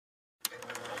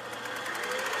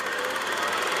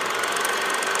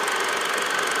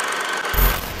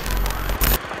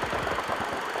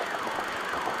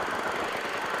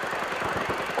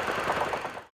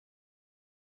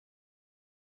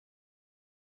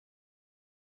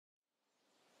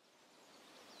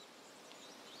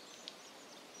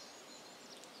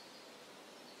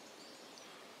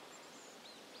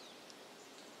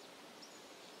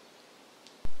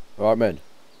Alright men,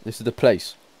 this is the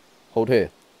place. Hold here.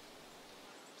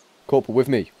 Corporal, with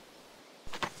me.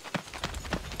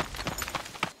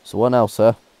 So what now,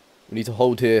 sir? We need to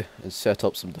hold here and set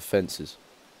up some defences.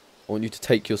 I want you to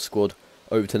take your squad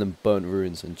over to them burnt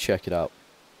ruins and check it out.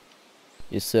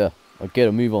 Yes sir, I'll get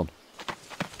a move on.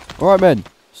 Alright men,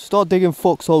 start digging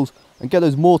foxholes and get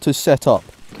those mortars set up.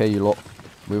 Okay you lot,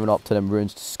 moving up to them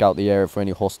ruins to scout the area for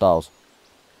any hostiles.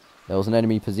 There was an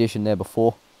enemy position there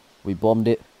before, we bombed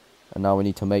it, and now we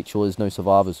need to make sure there's no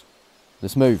survivors.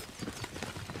 Let's move.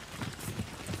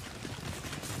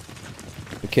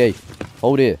 Okay,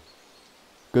 hold here.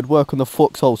 Good work on the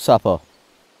foxhole, sapper.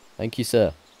 Thank you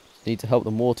sir. Need to help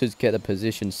the mortars get the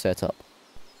position set up.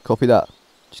 Copy that.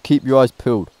 Just keep your eyes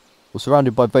peeled. We're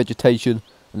surrounded by vegetation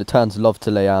and the Tans love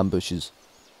to lay ambushes.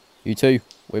 You two,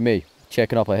 with me,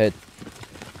 checking up ahead.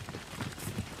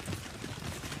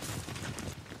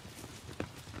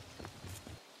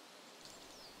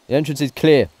 The entrance is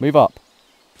clear, move up.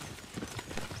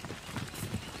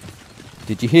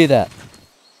 Did you hear that?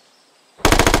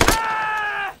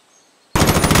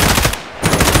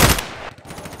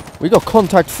 We got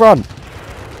contact front.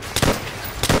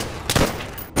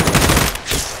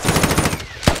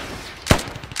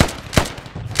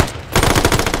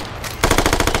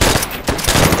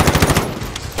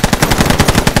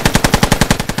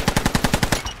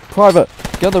 Private,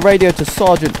 get the radio to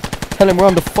Sergeant. Tell him we're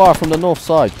under fire from the north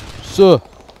side. Sir,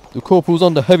 the corporal's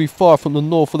under heavy fire from the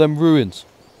north of them ruins.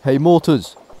 Hey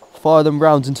mortars, fire them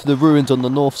rounds into the ruins on the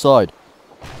north side.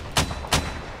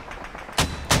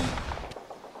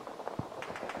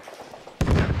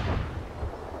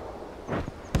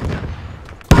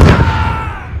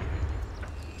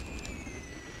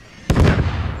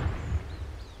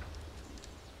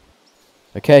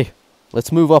 Okay,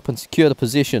 let's move up and secure the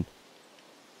position.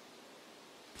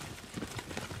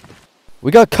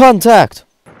 We got contact!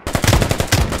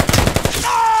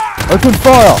 Open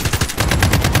fire!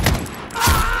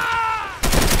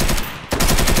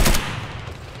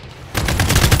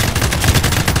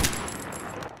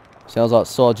 Sounds like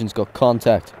Sergeant's got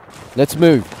contact. Let's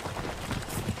move.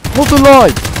 Hold the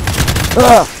line!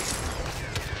 Ah!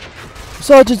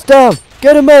 Sergeant's down!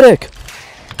 Get a medic!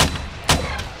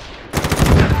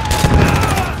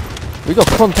 We got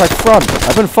contact front.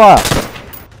 Open fire.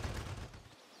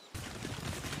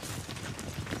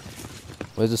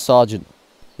 Where's the sergeant?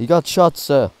 He got shot,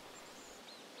 sir.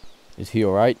 Is he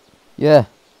alright? Yeah.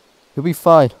 He'll be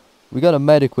fine. We got a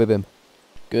medic with him.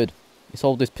 Good. Let's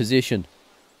hold this position.